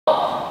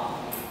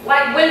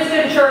Like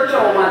Winston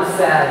Churchill once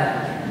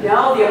said, you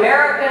know, the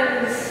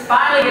Americans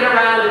finally get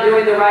around to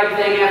doing the right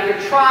thing after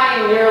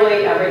trying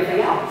nearly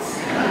everything else.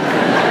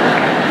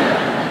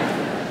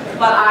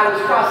 But I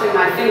was crossing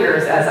my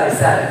fingers as I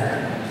said it.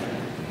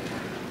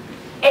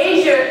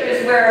 Asia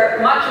is where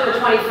much of the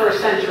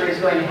 21st century is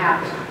going to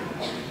happen.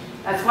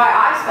 That's why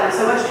I spent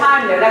so much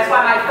time there. That's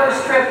why my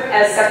first trip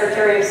as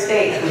Secretary of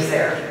State was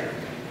there.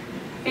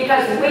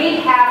 Because we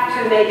have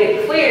to make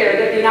it clear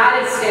that the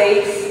United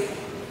States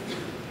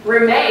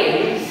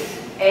remains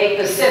a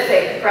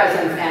Pacific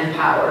presence and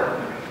power.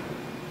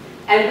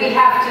 And we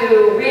have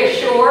to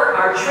reassure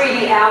our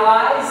treaty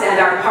allies and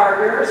our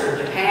partners from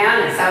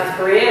Japan and South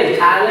Korea and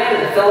Thailand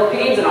and the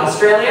Philippines and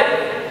Australia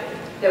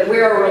that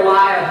we're a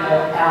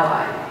reliable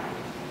ally.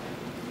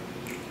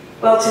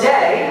 Well,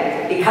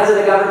 today, because of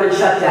the government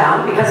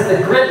shutdown, because of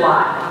the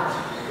gridlock,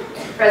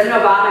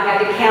 President Obama had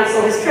to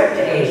cancel his trip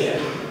to Asia.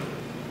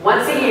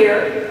 Once a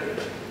year,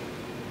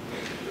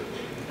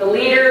 the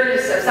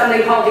leaders of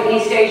something called the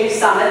East Asia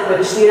Summit,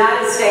 which the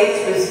United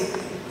States was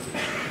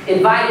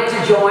invited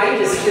to join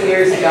just 2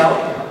 years ago,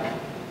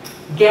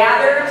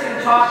 gather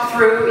to talk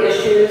through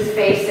issues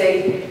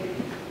facing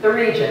the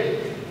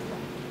region.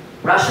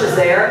 Russia's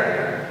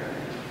there,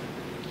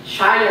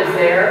 China's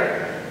there,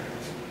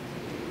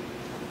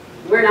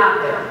 we're not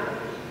there.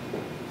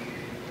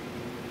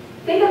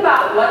 Think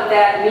about what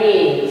that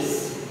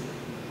means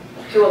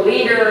to a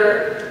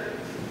leader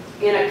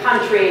in a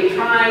country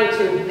trying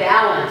to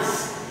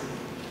balance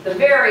the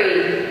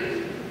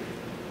very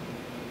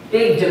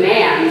big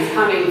demands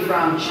coming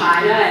from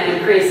China and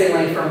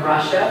increasingly from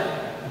Russia.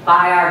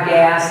 Buy our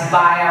gas,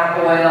 buy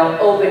our oil,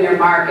 open your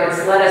markets,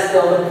 let us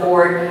build a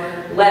port,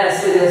 let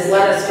us do this,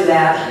 let us do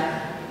that.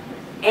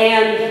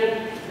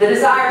 And the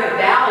desire to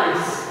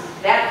balance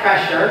that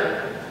pressure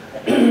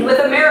with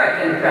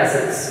American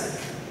presence.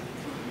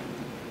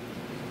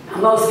 Now,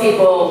 most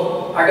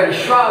people are going to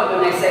shrug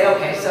when they say,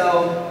 okay,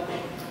 so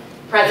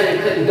the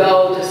president couldn't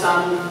go to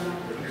some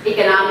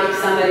economic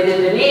summit in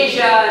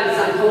Indonesia and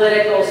some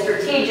political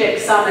strategic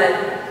summit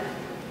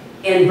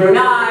in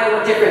Brunei.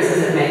 What difference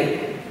does it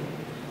make?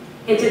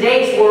 In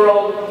today's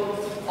world,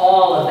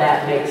 all of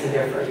that makes a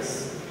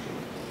difference.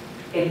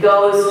 It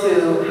goes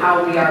to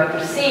how we are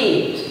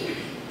perceived.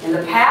 In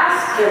the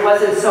past, there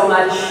wasn't so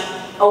much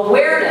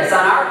awareness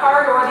on our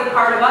part or the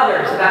part of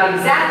others about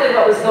exactly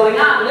what was going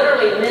on,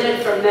 literally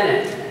minute from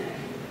minute.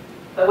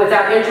 But with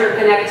our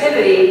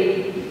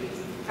interconnectivity,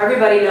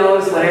 everybody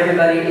knows what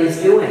everybody is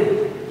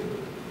doing.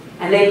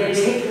 And they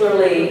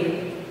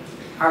particularly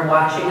are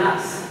watching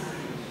us.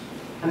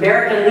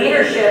 American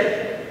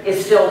leadership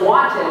is still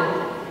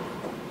wanted,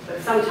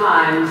 but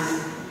sometimes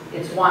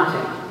it's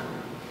wanting.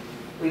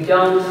 We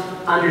don't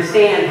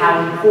understand how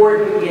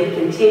important it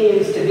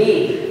continues to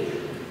be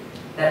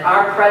that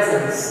our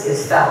presence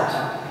is felt.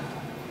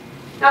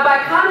 Now,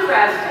 by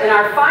contrast, in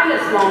our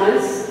finest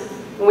moments,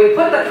 when we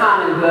put the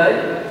common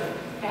good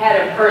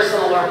ahead of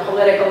personal or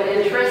political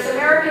interests,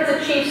 Americans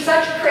achieve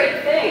such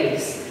great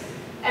things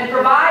and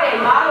provide a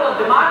model of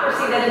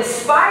democracy that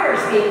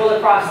inspires people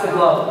across the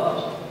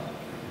globe.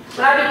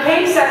 When I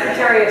became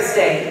Secretary of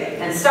State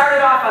and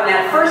started off on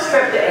that first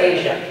trip to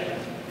Asia,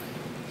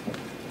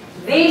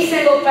 the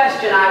single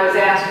question I was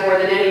asked more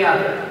than any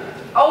other,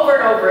 over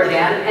and over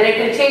again, and it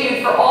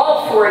continued for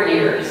all 4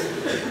 years,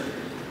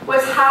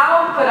 was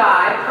how could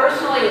I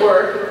personally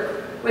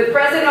work with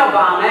President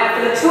Obama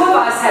after the two of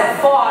us had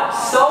fought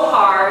so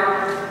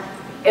hard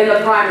in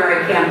the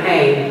primary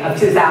campaign of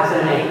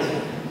 2008.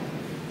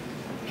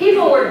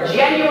 People were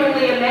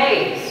genuinely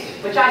amazed,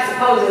 which I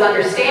suppose is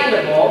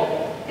understandable,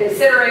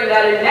 considering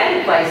that in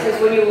many places,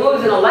 when you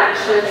lose an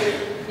election,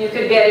 you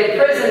could get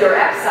imprisoned or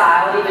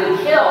exiled, even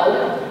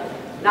killed,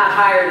 not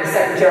hired as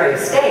Secretary of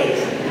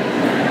State.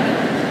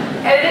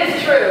 And it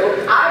is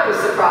true, I was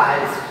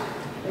surprised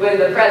when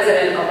the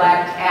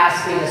President-elect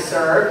asked me to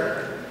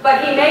serve,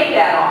 but he made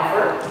that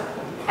offer,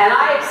 and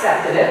I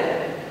accepted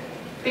it,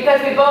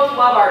 because we both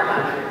love our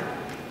country.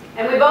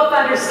 And we both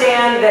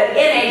understand that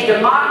in a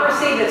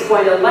democracy that's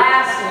going to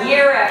last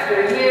year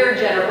after year,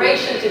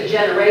 generation to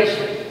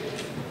generation,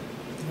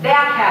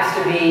 that has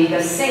to be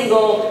the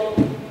single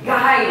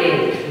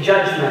guiding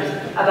judgment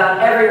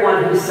about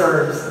everyone who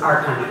serves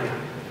our country.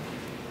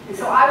 And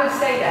so I would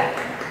say that.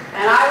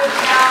 And I would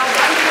challenge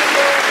young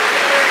people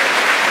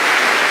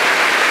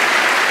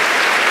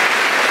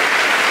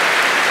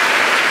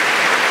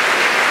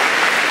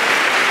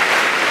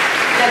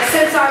that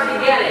since our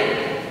beginning,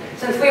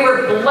 since we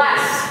were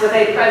blessed with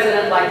a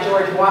president like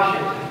George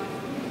Washington,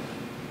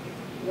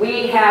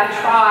 we have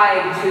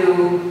tried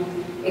to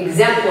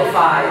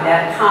exemplify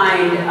that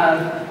kind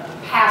of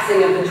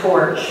passing of the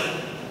torch,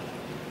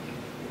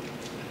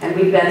 and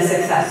we've been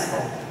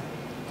successful.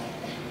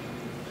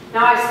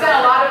 Now, I've spent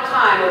a lot of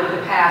time over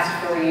the past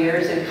 4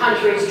 years in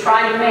countries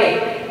trying to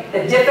make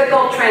the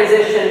difficult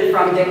transition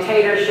from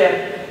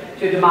dictatorship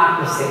to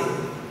democracy.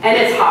 And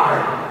it's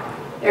hard.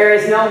 There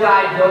is no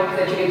guidebook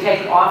that you can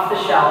take off the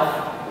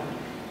shelf.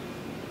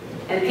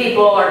 And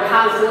people are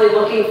constantly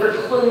looking for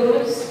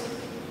clues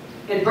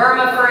In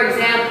Burma, for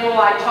example,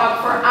 I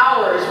talked for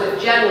hours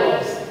with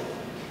generals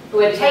who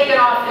had taken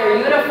off their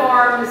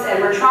uniforms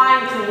and were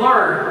trying to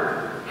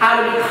learn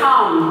how to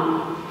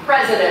become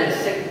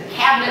presidents,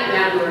 cabinet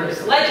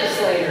members,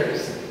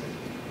 legislators.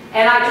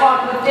 And I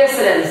talked with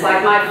dissidents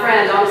like my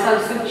friend Aung San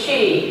Suu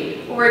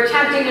Kyi, who were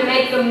attempting to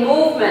make the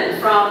movement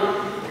from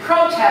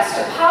protest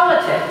to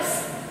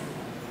politics.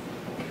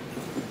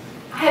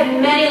 I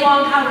had many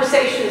long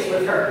conversations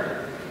with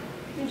her.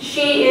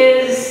 She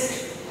is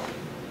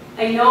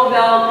a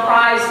Nobel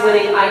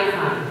Prize-winning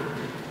icon,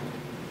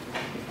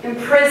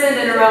 imprisoned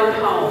in her own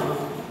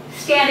home,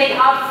 standing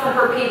up for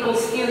her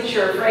people's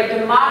future, for a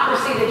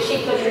democracy that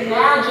she could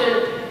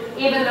imagine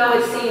even though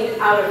it seemed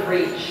out of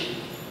reach.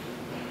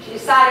 She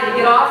decided to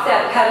get off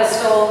that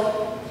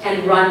pedestal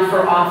and run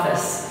for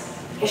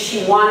office because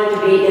she wanted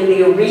to be in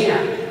the arena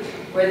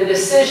where the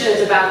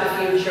decisions about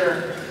the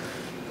future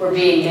were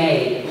being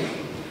made.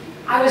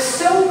 I was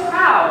so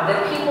proud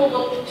that people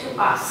looked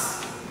to us.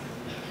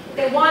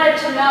 They wanted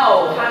to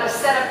know how to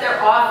set up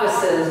their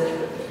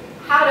offices,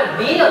 how to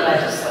be a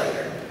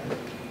legislator.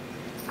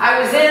 I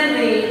was in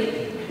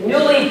the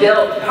newly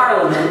built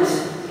parliament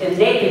in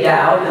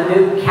Naypyidaw, the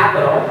new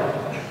capital,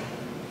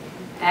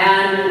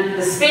 and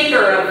the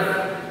speaker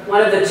of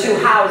one of the two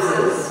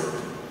houses,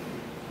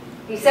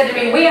 he said to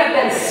me, "We have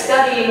been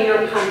studying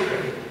your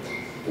country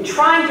and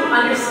trying to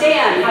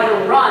understand how to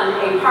run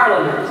a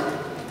parliament."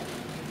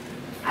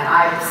 And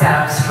I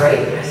sat up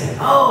straight and I said,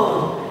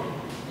 "Oh,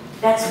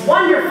 that's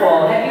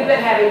wonderful. Have you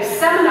been having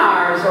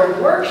seminars or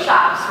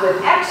workshops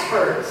with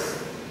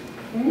experts?"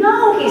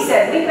 "No," he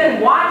said, "we've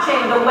been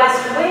watching The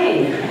West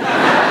Wing."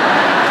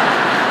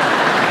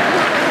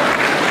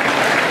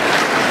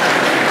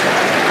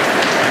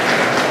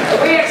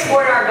 We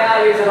export our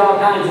values in all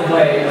kinds of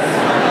ways.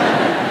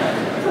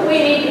 So we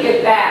need to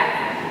get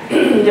back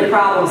to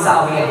problem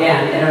solving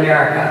again in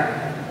America.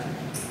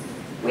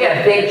 We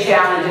have big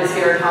challenges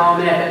here at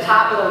home, and at the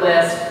top of the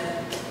list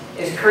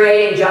is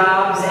creating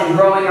jobs and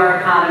growing our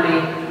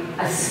economy,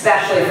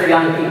 especially for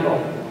young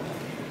people.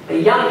 The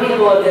young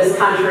people of this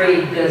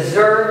country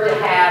deserve to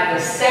have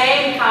the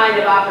same kind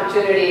of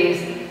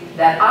opportunities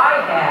that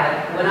I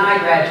had when I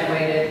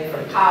graduated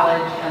from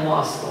college and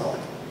law school.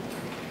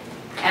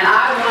 And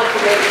I want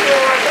to make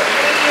sure that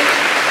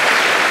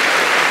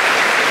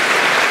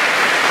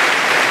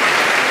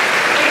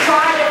we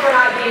try different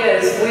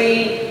ideas.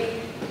 We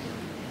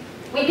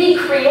be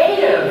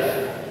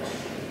creative,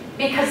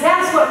 because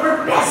that's what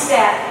we're best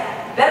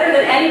at, better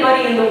than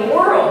anybody in the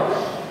world.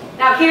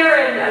 Now here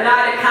in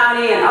Oneida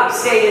County and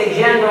upstate in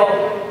general,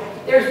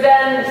 there's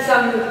been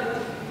some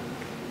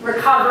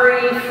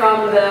recovery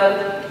from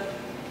the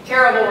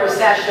terrible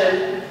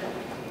recession.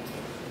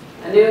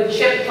 A new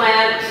chip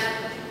plant,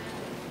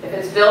 if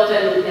it's built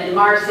in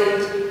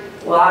Marcy,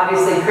 will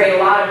obviously create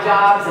a lot of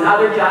jobs and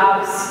other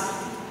jobs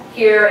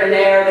here and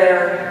there that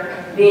are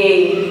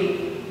being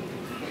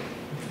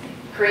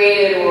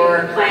created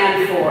or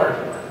planned for.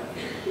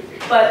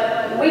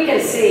 But we can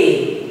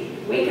see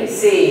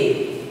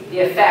the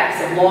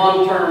effects of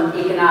long-term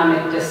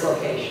economic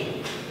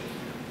dislocation.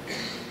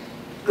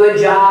 Good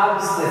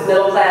jobs with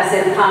middle-class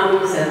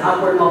incomes and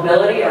upward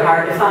mobility are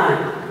hard to find.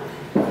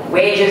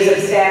 Wages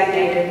have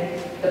stagnated.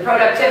 The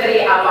productivity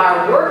of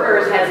our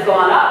workers has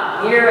gone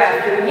up year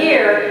after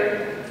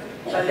year,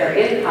 but their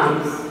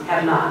incomes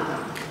have not.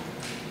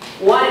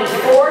 1 in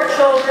 4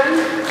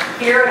 children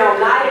here in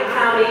Oneida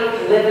County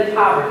live in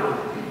poverty.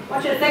 I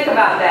want you to think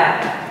about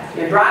that.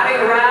 You're driving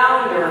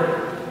around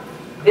or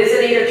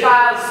visiting your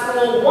child's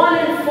school, 1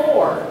 in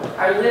 4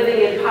 are living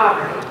in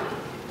poverty.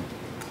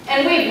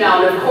 And we've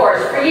known, of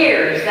course, for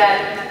years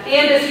that the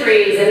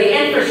industries and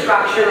the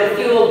infrastructure that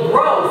fueled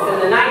growth in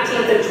the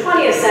 19th and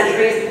 20th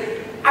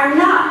centuries are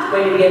not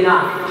going to be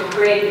enough to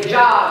create the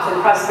jobs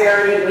and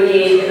prosperity we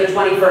need in the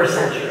 21st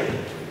century.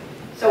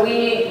 So we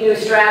need new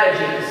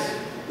strategies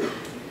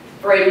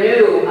for a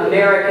new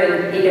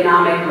American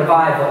economic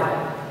revival.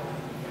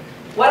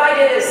 What I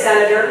did as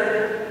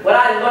senator, what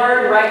I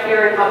learned right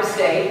here in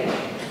upstate,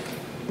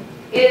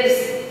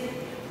 is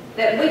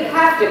that we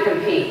have to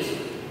compete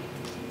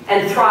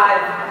and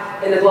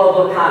thrive in the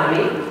global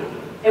economy,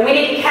 and we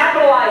need to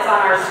capitalize on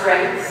our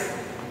strengths,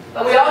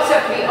 but we also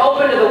have to be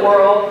open to the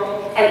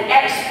world and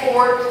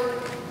export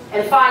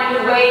and find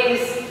new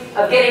ways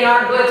of getting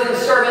our goods and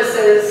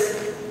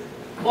services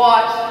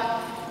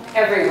bought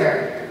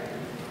everywhere.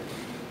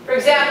 For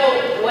example,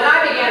 when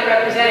I began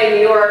representing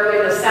New York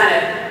in the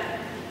Senate,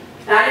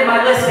 and I did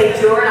my listening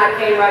tour and I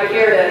came right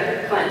here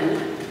to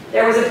Clinton,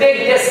 there was a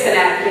big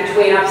disconnect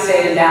between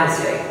upstate and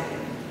downstate.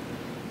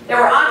 There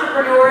were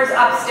entrepreneurs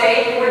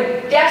upstate who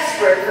were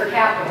desperate for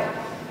capital.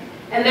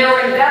 And there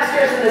were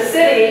investors in the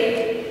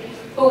city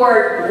who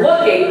were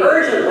looking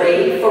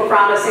urgently for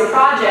promising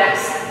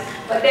projects,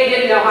 but they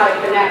didn't know how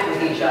to connect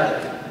with each other.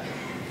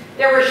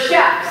 There were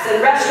chefs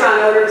and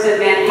restaurant owners in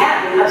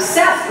Manhattan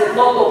obsessed with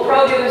local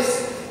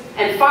produce,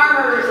 and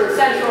farmers in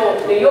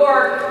central New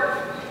York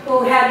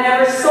who had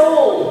never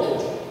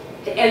sold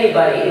to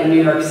anybody in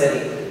New York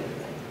City.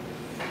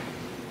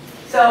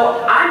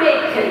 So I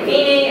made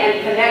convening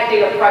and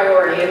connecting a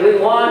priority, and we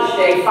launched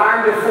a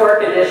Farm to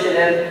Fork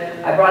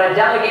initiative. I brought a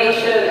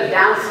delegation of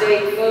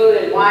downstate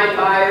food and wine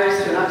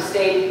buyers to an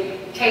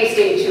upstate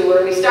tasting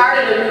tour. We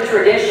started a new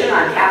tradition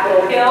on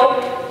Capitol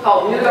Hill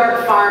called New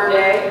York Farm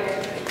Day,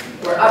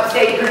 where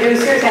upstate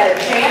producers had a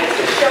chance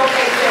to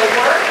showcase their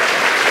work.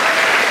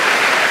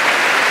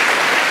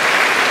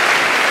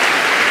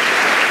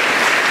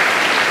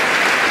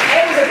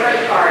 It was a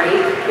great party.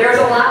 There was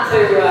a lot to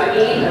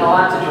eat and a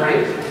lot to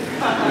drink.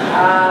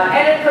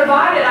 And it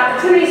provided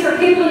opportunities for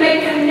people to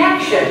make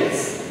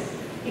connections.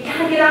 You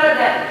kind of get out of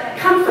that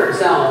comfort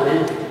zone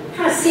and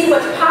kind of see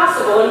what's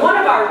possible. And one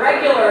of our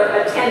regular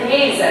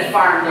attendees at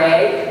Farm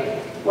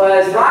Day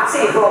was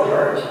Roxy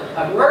Hurlburt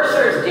of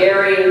Mercer's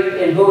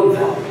Dairy in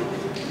Boonville.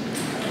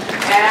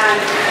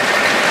 And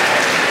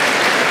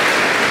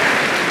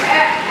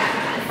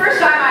the first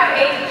time I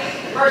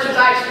ate Mercer's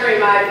ice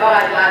cream, I thought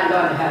I'd died and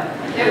gone to heaven.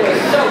 It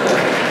was so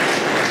good.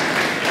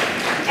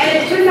 And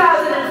in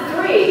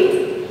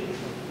 2003,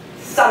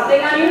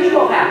 something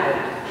unusual happened.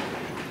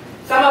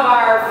 Some of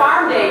our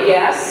Farm Day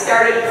guests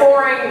started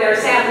pouring their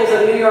samples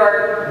of New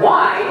York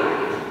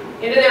wine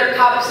into their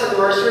cups of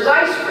Mercer's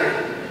ice cream.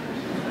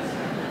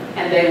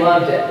 And they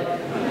loved it.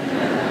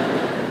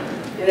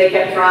 And they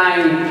kept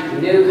trying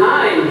new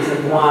kinds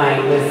of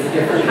wine with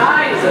different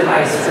kinds of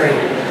ice cream.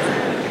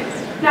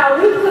 Now,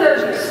 we could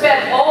have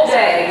spent all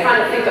day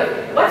trying to think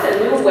of what's a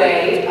new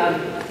way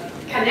of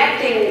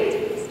connecting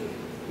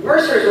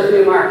Mercer's with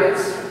new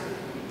markets.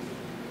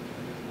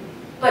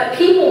 But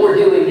people were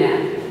doing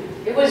that.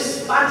 It was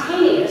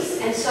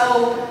spontaneous. And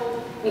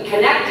so we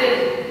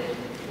connected,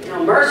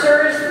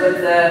 Mercer's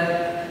with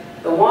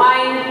the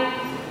wine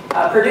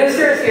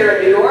producers here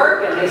in New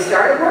York, and they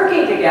started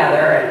working together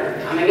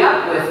and coming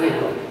up with,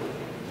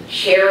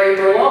 cherry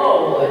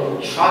Merlot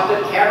and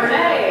chocolate Cabernet.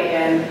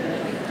 And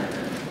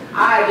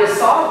I just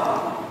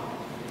saw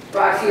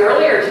Roxy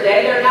earlier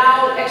today. They're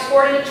now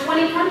exporting to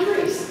 20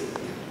 countries.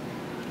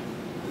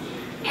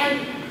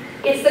 And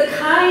it's the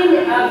kind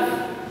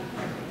of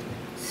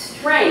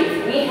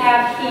strength we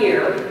have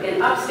here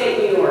in upstate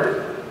New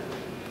York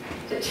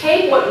to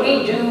take what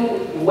we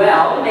do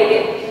well, make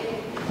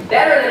it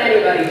better than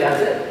anybody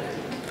does it,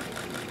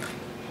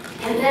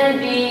 and then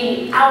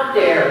be out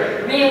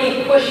there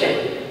really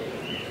pushing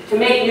to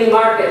make new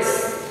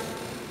markets,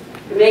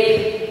 to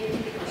make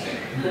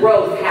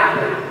growth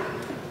happen.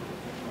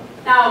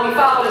 Now, we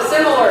followed a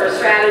similar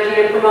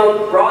strategy to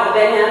promote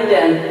broadband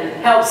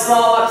and help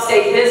small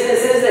upstate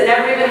businesses that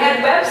never even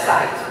had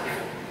websites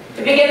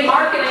to begin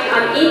marketing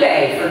on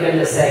eBay, for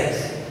goodness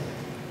sakes.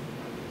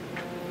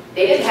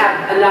 They didn't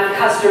have enough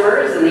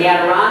customers in the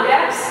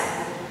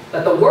Adirondacks,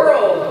 but the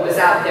world was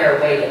out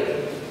there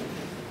waiting.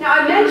 Now,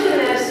 I mention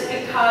this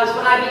because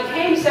when I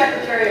became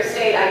Secretary of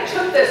State, I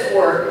took this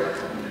work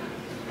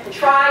and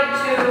tried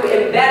to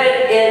embed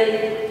it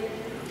in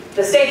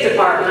the State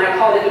Department. I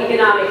called it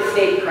economic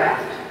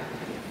statecraft.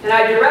 And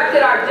I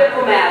directed our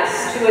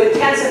diplomats to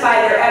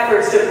intensify their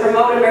efforts to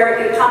promote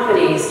American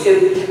companies,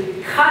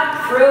 to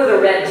cut through the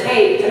red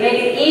tape, to make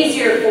it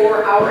easier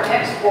for our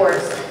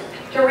exports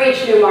to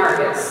reach new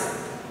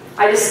markets.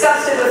 I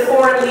discussed it with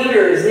foreign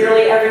leaders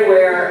nearly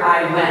everywhere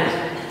I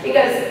went,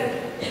 because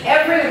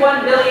every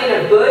 1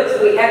 billion of goods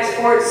we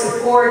export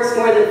supports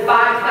more than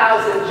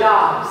 5,000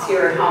 jobs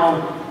here at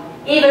home,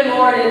 even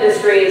more in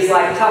industries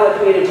like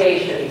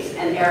telecommunications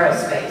and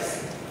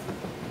aerospace.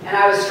 And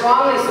I was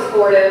strongly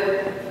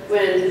supportive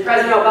when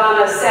President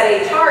Obama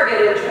set a target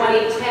in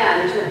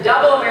 2010 to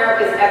double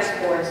America's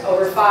exports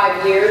over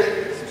 5 years,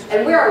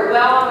 and we are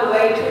well on the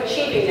way to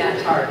achieving that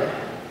target.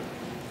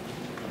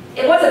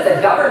 It wasn't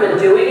the government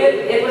doing it,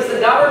 it was the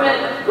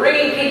government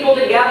bringing people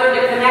together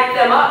to connect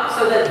them up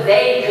so that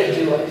they could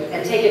do it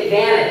and take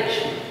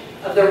advantage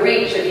of the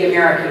reach of the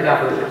American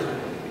government.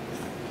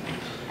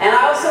 And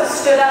I also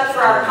stood up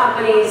for our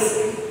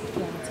companies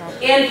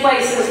in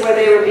places where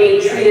they were being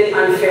treated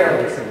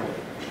unfairly.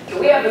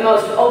 We have the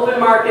most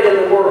open market in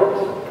the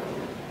world.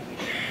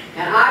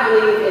 And I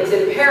believe it's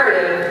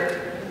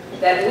imperative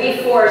that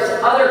we force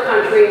other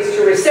countries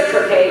to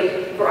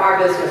reciprocate for our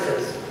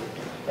businesses.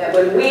 That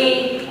when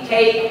we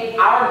take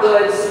our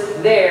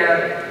goods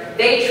there,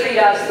 they treat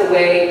us the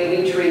way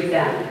we treat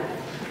them.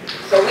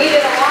 So we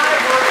did a lot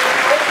of work to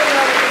open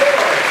those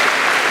doors.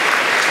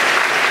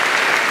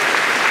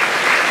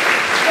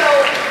 So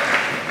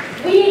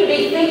we need to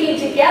be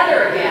thinking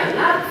together again,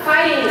 not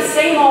fighting the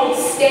same old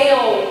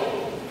stale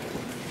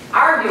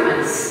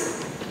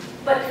arguments,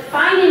 but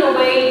finding a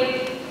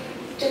way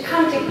to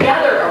come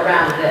together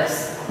around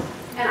this.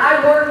 And I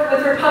worked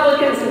with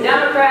Republicans and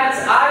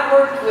Democrats, I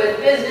worked with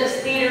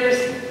business leaders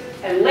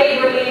and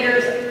labor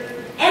leaders,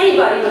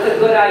 anybody with a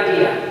good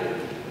idea.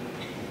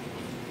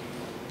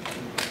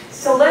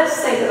 So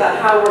let's think about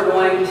how we're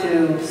going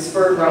to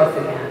spur growth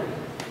again.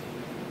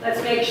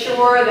 Let's make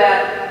sure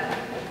that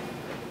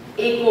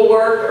equal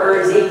work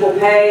earns equal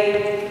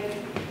pay,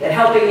 that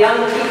helping young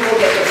people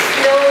get the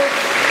skills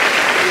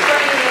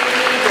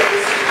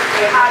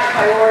a high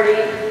priority.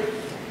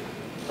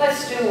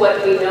 Let's do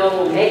what we know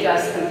will make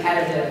us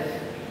competitive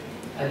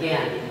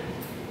again.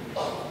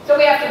 So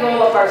we have to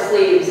roll up our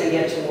sleeves and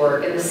get to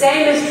work. And the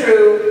same is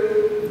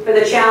true for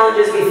the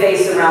challenges we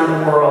face around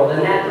the world.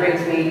 And that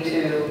brings me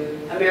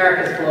to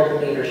America's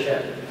global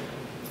leadership.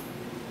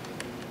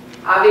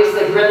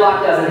 Obviously,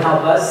 gridlock doesn't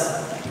help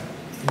us.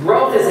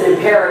 Growth is an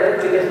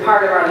imperative because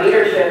part of our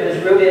leadership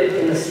is rooted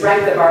in the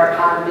strength of our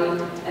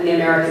economy and the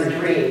American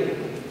dream.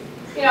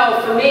 You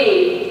know, for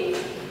me,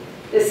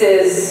 this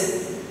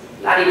is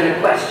not even a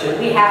question.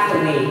 We have to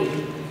lead.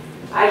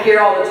 I hear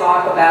all the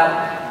talk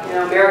about, you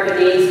know, America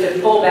needs to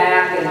pull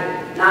back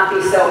and not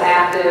be so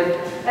active.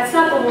 That's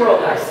not the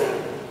world I see.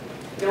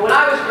 You know, when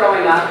I was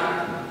growing up,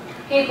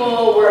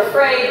 people were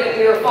afraid that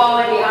we were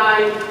falling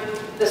behind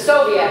the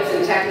Soviets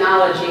in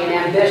technology and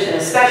ambition,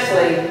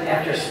 especially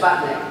after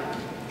Sputnik.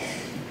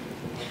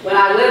 When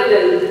I lived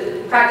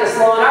and practiced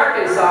law in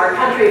Arkansas, our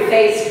country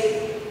faced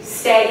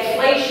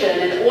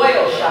stagflation and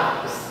oil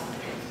shocks.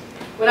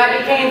 When I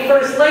became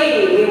First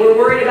Lady, we were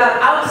worried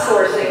about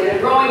outsourcing and a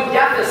growing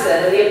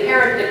deficit and the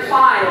apparent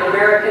decline of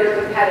American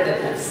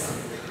competitiveness.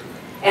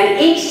 And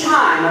each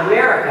time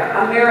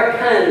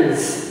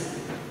Americans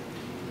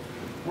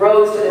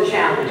rose to the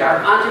challenge.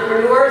 Our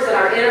entrepreneurs and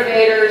our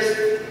innovators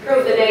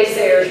proved the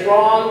naysayers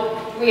wrong.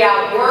 We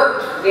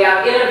outworked, we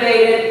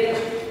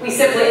out-innovated, we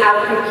simply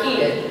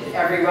outcompeted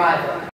every rival.